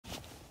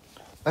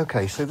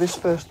Okay, so this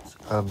first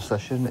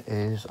session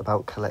is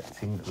about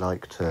collecting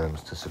like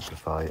terms to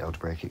simplify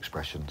algebraic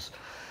expressions.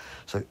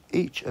 So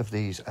each of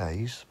these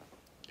A's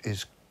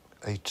is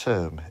a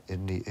term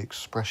in the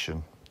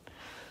expression.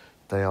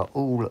 They are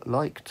all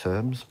like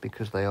terms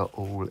because they are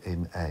all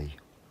in A.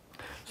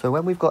 So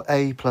when we've got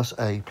A plus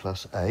A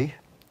plus A,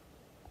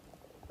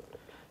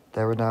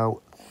 there are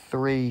now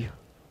 3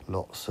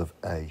 lots of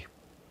A.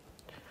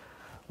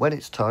 When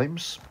it's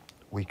times,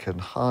 we can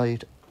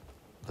hide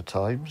the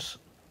times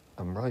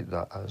and write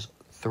that as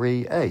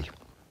 3A.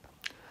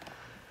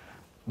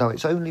 Now,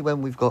 it's only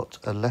when we've got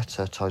a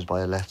letter times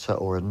by a letter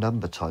or a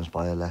number times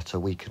by a letter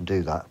we can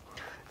do that.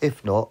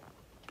 If not,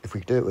 if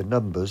we do it with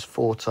numbers,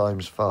 4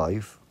 times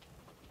 5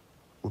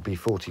 would be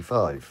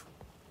 45.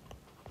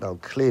 Now,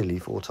 clearly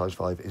 4 times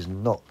 5 is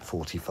not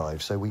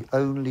 45, so we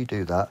only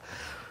do that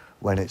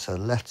when it's a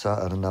letter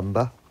and a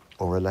number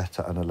or a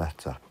letter and a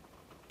letter.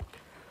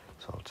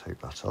 So I'll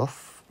take that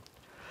off.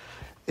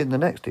 In the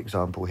next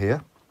example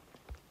here,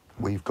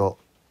 we've got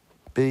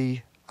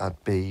B add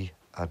B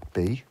add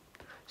B.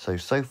 So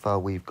far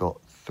we've got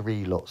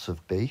 3 lots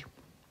of B.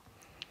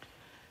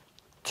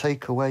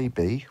 Take away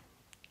B,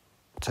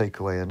 take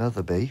away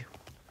another B.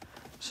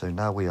 So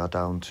now we are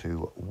down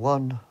to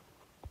 1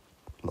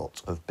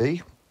 lot of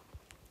B,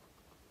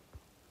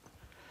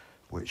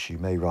 which you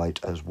may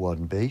write as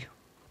 1B.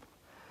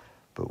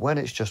 But when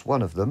it's just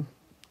one of them,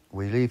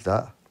 we leave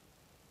that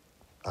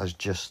as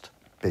just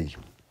B.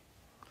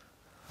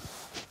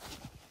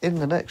 In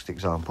the next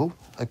example,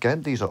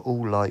 again, these are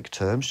all like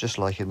terms, just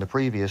like in the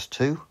previous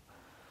two.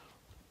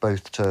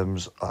 Both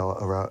terms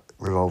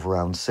revolve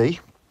around C.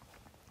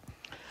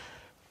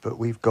 But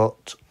we've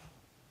got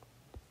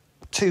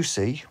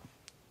 2C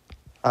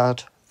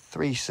add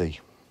 3C.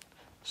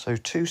 So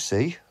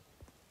 2C,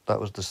 that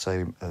was the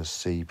same as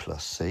C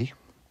plus C.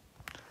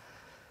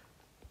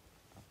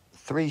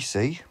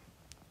 3C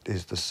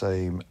is the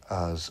same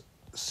as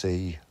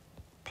C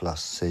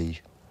plus C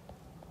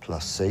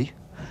plus C.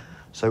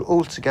 So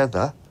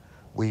altogether,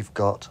 we've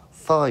got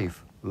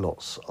 5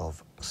 lots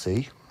of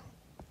C.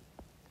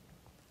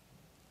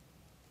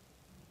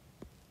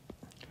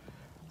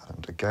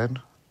 And again,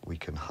 we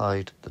can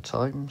hide the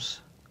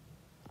times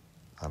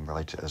and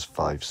write it as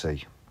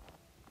 5C.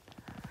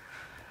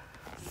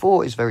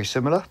 4 is very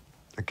similar.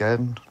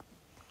 Again,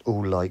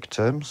 all like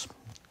terms.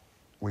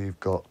 We've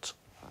got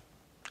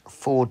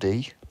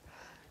 4D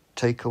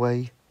take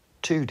away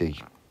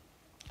 2D.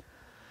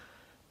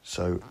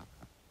 So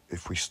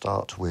if we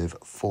start with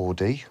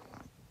 4D,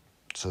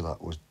 so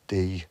that was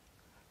D,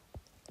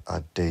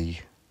 add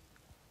D,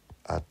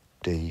 add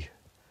D,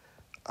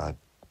 add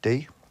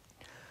D.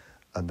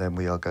 And then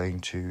we are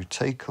going to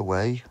take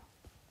away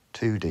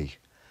 2D.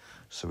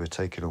 So we're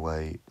taking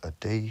away a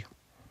D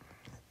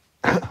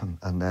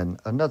and then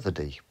another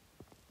D.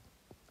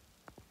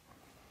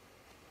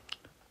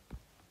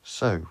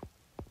 So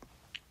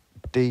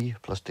D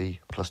plus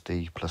D plus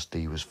D plus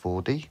D was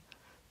 4D.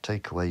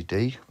 Take away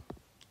D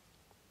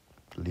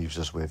leaves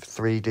us with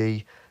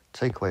 3D.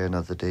 Take away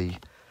another D,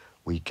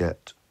 we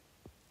get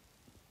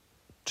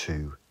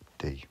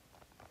 2D.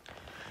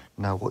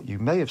 Now, what you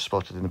may have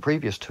spotted in the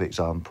previous 2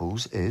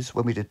 examples is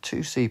when we did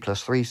 2C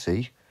plus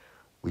 3C,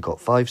 we got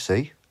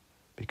 5C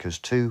because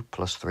 2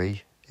 plus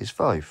 3 is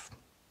 5.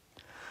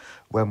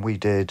 When we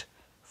did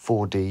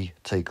 4D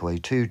take away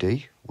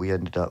 2D, we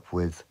ended up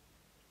with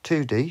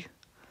 2D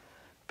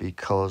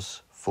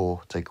because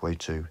 4 take away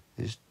 2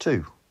 is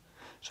 2.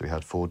 So we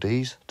had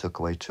 4Ds, took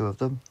away 2 of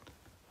them.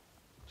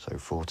 So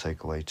 4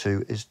 take away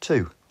 2 is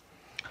 2.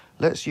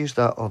 Let's use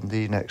that on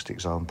the next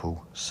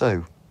example.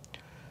 So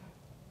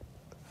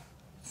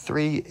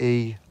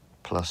 3E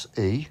plus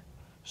E.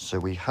 So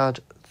we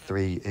had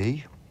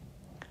 3E.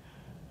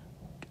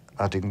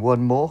 Adding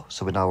 1 more,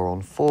 so we're now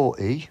on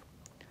 4E.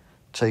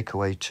 Take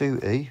away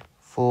 2E.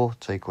 4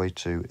 take away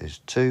 2 is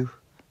 2.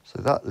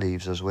 So that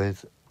leaves us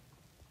with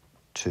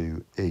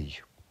 2E.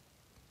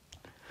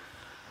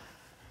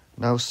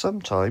 Now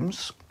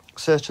sometimes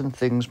certain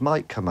things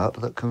might come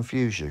up that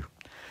confuse you.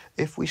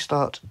 If we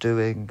start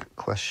doing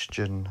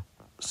question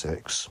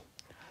 6,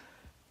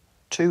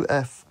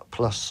 2F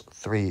plus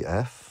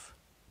 3F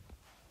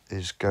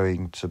is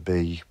going to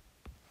be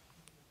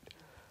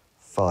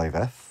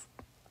 5F.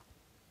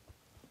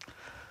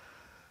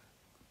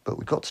 But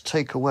we've got to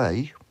take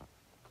away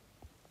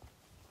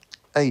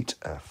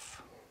 8F.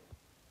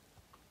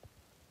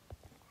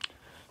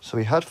 So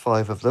we had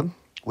 5 of them.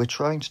 We're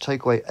trying to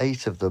take away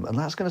 8 of them, and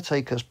that's going to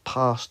take us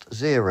past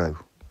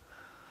 0.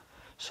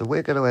 So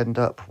we're going to end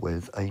up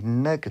with a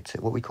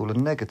negative, what we call a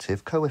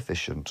negative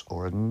coefficient,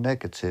 or a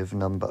negative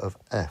number of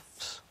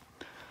f's.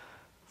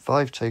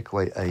 5 take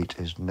away 8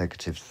 is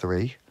negative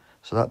 3,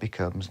 so that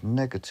becomes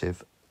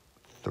negative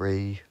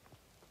 3f.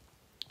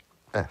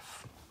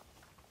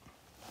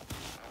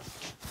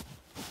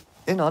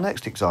 In our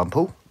next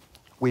example,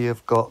 we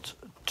have got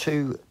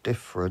 2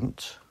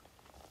 different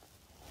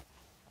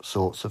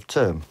sorts of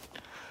term.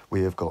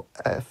 We have got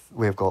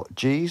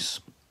G's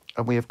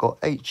and we have got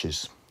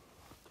H's.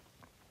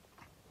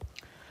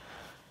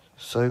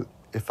 So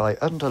if I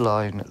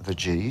underline the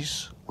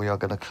G's, we are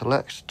going to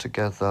collect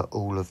together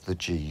all of the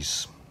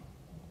G's.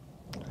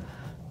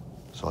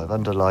 So I've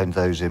underlined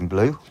those in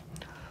blue.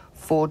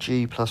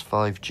 4G plus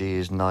 5G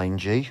is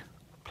 9G,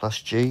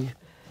 plus G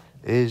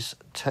is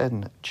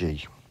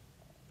 10G.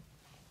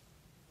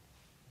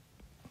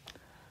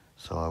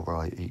 So I'll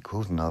write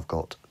equals, and I've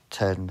got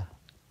 10G.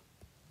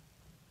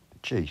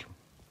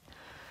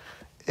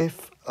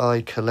 If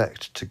I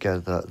collect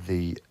together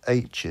the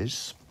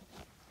H's,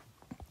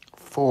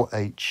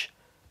 4H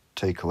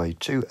take away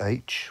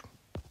 2H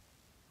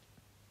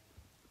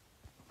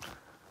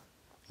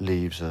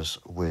leaves us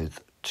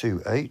with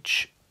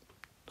 2H.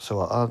 So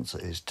our answer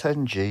is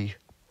 10G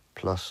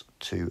plus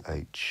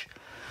 2H.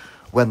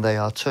 When they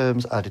are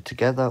terms added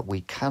together,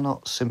 we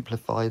cannot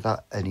simplify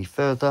that any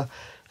further.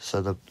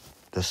 So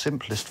the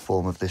simplest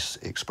form of this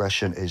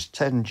expression is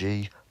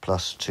 10G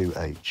plus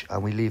 2H,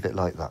 and we leave it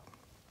like that.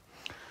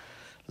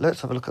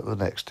 Let's have a look at the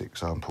next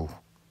example.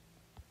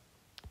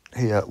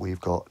 Here we've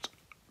got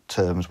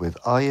terms with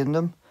I in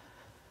them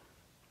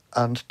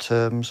and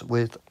terms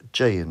with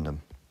J in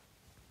them.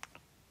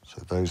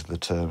 So those are the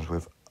terms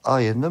with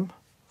I in them.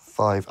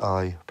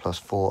 5I plus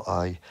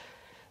 4I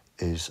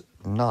is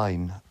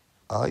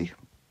 9I.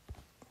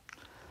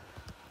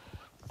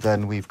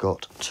 Then we've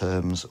got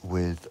terms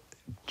with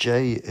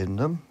J in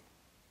them,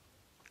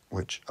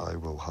 which I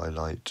will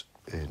highlight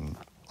in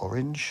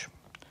orange.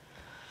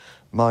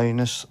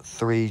 Minus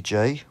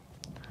 3J,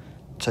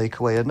 take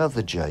away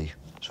another J.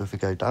 So if we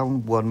go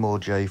down one more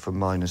J from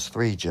minus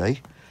 3J,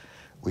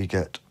 we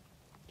get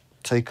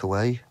take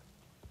away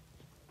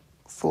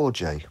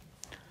 4J.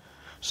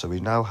 So we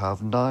now have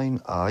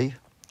 9I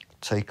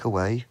take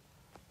away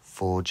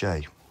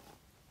 4J.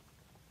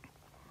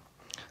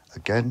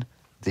 Again,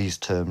 these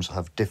terms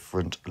have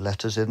different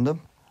letters in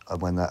them,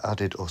 and when they're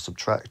added or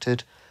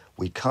subtracted,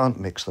 we can't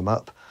mix them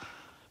up.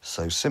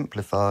 So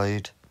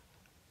simplified,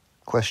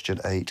 question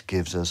 8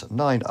 gives us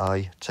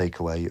 9I take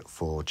away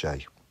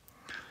 4J.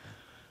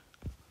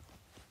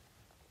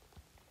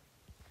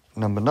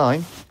 Number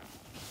 9,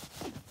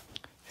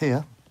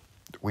 here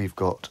we've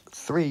got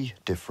 3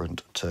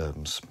 different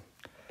terms.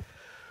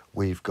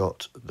 We've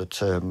got the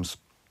terms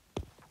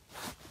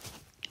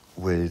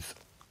with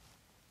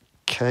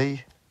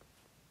K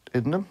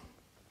in them.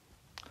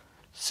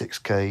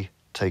 6K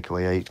take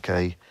away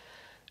 8K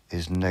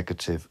is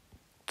negative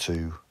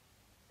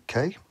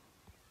 2K.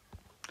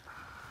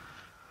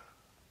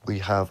 We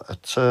have a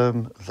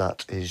term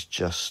that is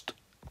just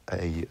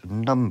a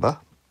number.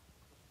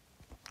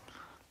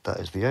 That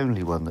is the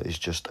only one that is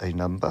just a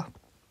number.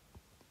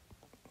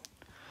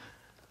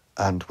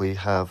 And we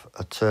have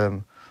a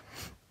term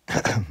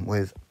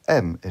with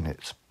M in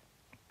it.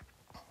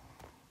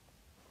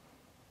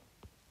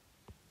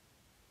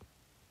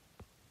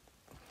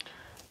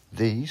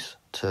 These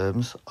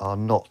terms are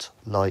not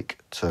like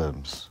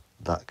terms.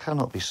 That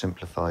cannot be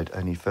simplified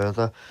any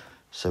further,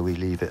 so we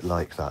leave it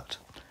like that.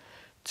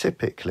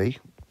 Typically,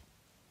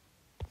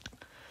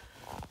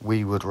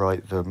 we would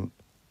write them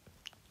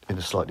in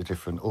a slightly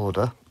different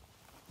order.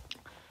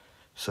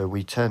 So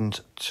we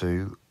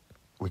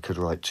could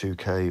write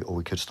 2K, or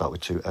we could start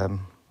with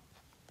 2M.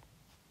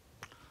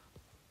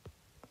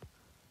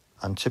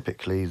 And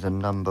typically the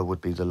number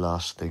would be the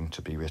last thing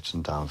to be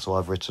written down. So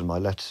I've written my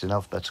letters in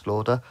alphabetical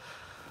order,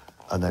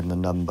 and then the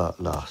number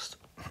last.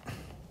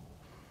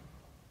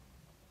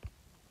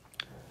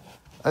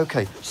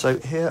 Okay, so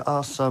here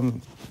are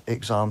some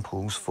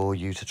examples for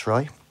you to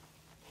try.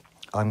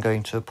 I'm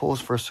going to pause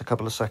for us a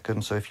couple of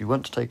seconds, so if you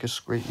want to take a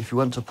screen, if you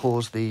want to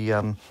pause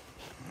the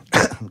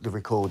the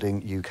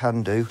recording, you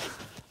can do,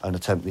 and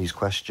attempt these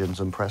questions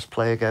and press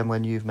play again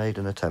when you've made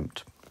an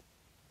attempt.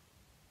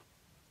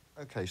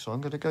 Okay, so I'm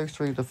going to go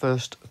through the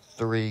first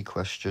 3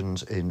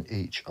 questions in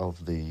each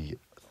of the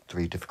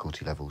 3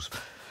 difficulty levels.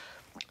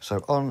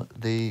 So on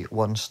the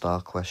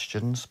 1-star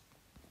questions,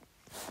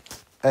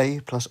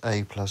 A plus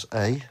A plus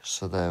A,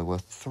 so there were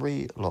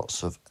 3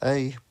 lots of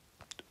A,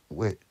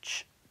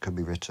 which can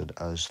be written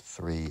as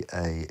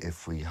 3A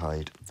if we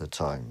hide the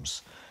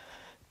times.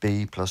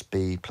 B plus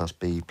B plus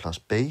B plus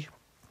B,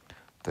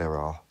 there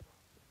are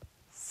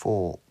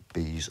 4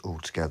 B's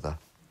altogether.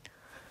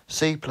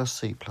 C plus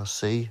C plus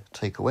C,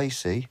 take away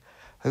C,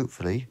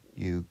 hopefully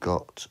you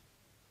got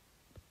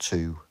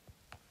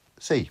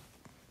 2C.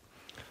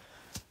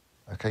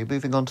 Okay,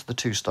 moving on to the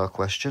 2-star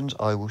questions.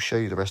 I will show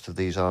you the rest of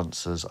these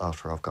answers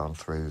after I've gone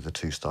through the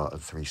 2-star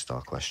and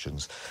 3-star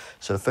questions.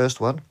 So the first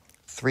one,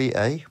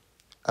 3A,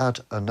 add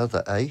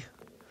another A.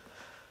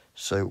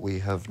 So we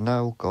have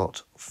now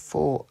got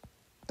 4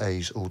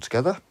 A's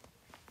altogether.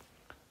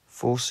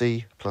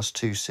 4C plus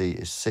 2C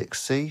is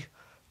 6C,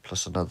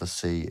 plus another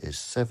C is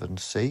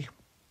 7C.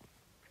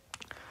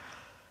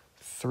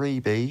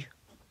 3B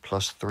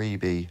plus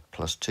 3B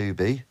plus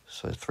 2B,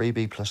 so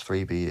 3B plus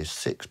 3B is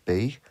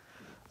 6B,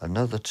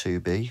 another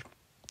 2B,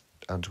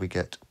 and we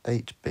get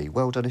 8B.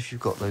 Well done if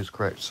you've got those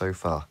correct so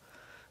far.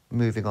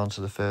 Moving on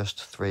to the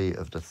first 3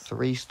 of the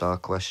 3-star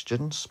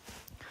questions.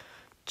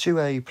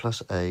 2A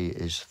plus A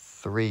is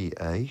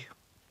 3A.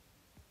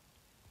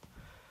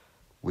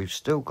 we've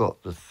still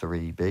got the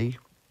 3b.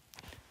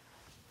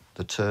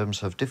 The terms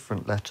have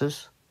different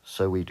letters,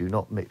 so we do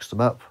not mix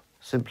them up.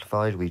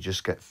 Simplified, we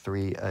just get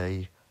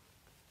 3a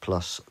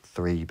plus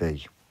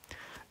 3b.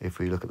 If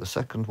we look at the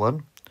second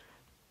one,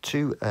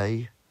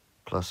 2a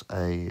plus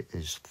a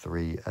is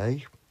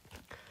 3a.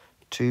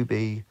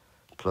 2b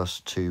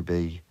plus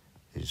 2b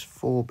is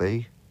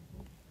 4b.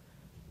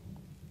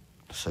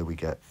 So we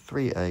get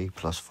 3a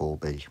plus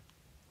 4b.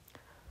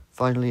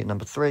 Finally, at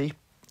number 3,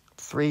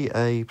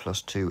 3a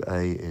plus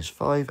 2a is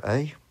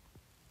 5a.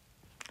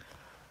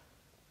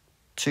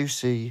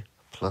 2c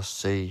plus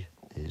c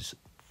is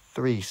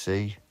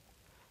 3c.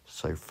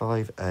 So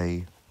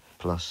 5a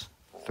plus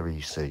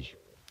 3c.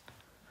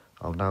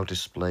 I'll now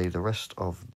display the rest of